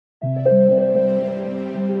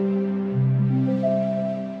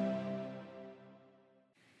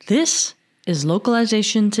This is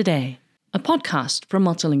Localization Today, a podcast from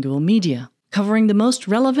Multilingual Media, covering the most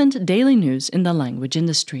relevant daily news in the language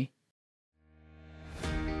industry.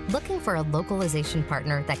 Looking for a localization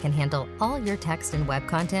partner that can handle all your text and web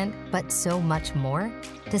content, but so much more?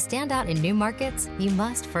 To stand out in new markets, you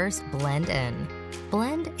must first blend in.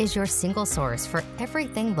 Blend is your single source for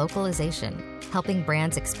everything localization, helping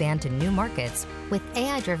brands expand to new markets with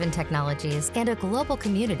AI-driven technologies and a global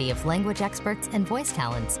community of language experts and voice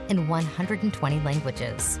talents in 120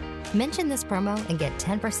 languages. Mention this promo and get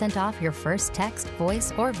 10% off your first text,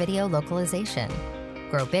 voice, or video localization.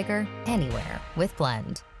 Grow bigger anywhere with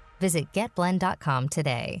Blend. Visit getblend.com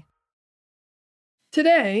today.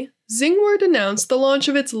 Today, Zingword announced the launch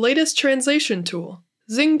of its latest translation tool,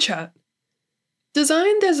 ZingChat.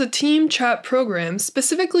 Designed as a team chat program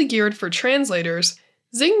specifically geared for translators,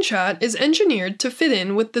 ZingChat is engineered to fit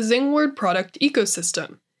in with the Zingword product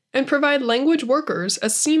ecosystem and provide language workers a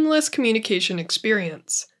seamless communication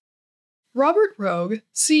experience. Robert Rogge,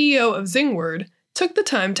 CEO of Zingword, took the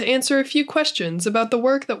time to answer a few questions about the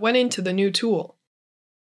work that went into the new tool.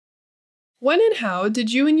 When and how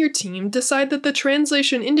did you and your team decide that the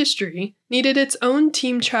translation industry needed its own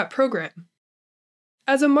team chat program?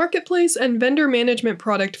 As a marketplace and vendor management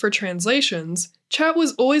product for translations, chat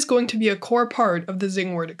was always going to be a core part of the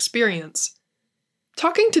Zingword experience.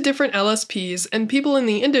 Talking to different LSPs and people in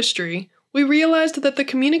the industry, we realized that the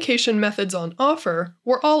communication methods on offer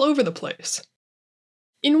were all over the place.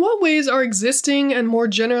 In what ways are existing and more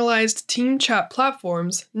generalized team chat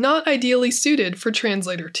platforms not ideally suited for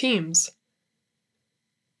translator teams?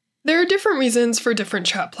 There are different reasons for different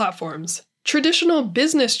chat platforms. Traditional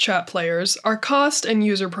business chat players are cost and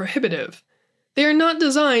user prohibitive. They are not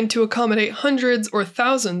designed to accommodate hundreds or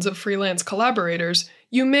thousands of freelance collaborators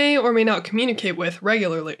you may or may not communicate with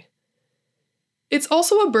regularly. It's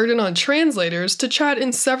also a burden on translators to chat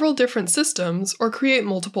in several different systems or create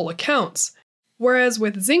multiple accounts, whereas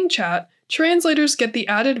with ZingChat, translators get the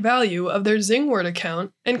added value of their Zingword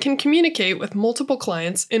account and can communicate with multiple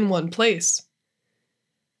clients in one place.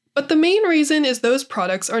 But the main reason is those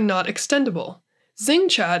products are not extendable.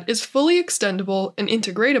 ZingChat is fully extendable and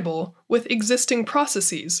integratable with existing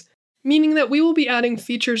processes, meaning that we will be adding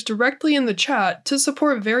features directly in the chat to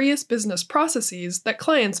support various business processes that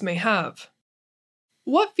clients may have.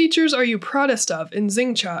 What features are you proudest of in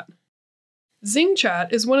ZingChat?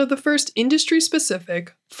 ZingChat is one of the first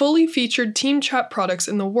industry-specific, fully featured team chat products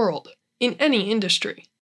in the world, in any industry.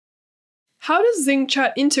 How does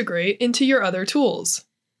ZingChat integrate into your other tools?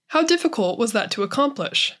 How difficult was that to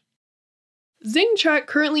accomplish? ZingChat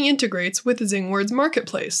currently integrates with Zingword's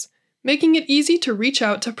marketplace, making it easy to reach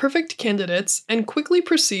out to perfect candidates and quickly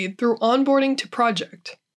proceed through onboarding to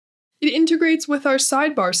project. It integrates with our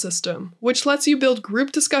sidebar system, which lets you build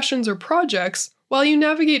group discussions or projects while you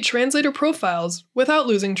navigate translator profiles without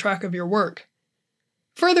losing track of your work.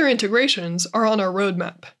 Further integrations are on our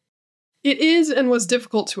roadmap. It is and was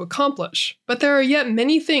difficult to accomplish, but there are yet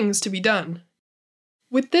many things to be done.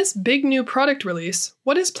 With this big new product release,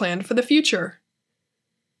 what is planned for the future?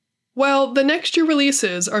 Well, the next year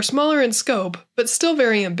releases are smaller in scope, but still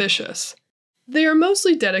very ambitious. They are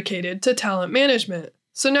mostly dedicated to talent management,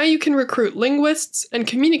 so now you can recruit linguists and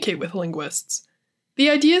communicate with linguists. The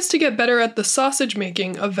idea is to get better at the sausage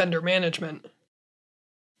making of vendor management.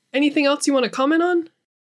 Anything else you want to comment on?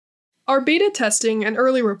 Our beta testing and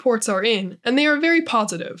early reports are in, and they are very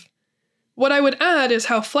positive. What I would add is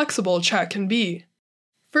how flexible chat can be.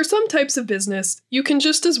 For some types of business, you can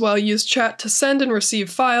just as well use chat to send and receive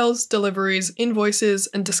files, deliveries, invoices,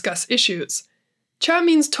 and discuss issues. Chat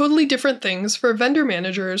means totally different things for vendor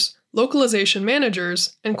managers, localization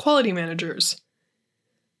managers, and quality managers.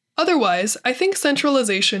 Otherwise, I think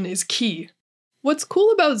centralization is key. What's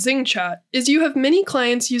cool about ZingChat is you have many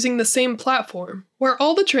clients using the same platform, where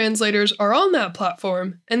all the translators are on that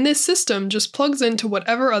platform, and this system just plugs into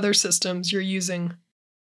whatever other systems you're using.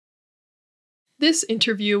 This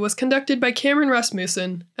interview was conducted by Cameron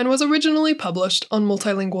Rasmussen and was originally published on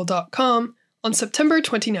multilingual.com on September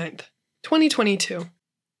 29th, 2022.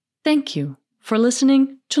 Thank you for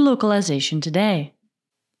listening to Localization Today.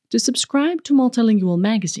 To subscribe to Multilingual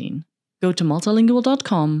magazine, go to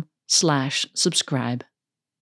multilingual.com/subscribe.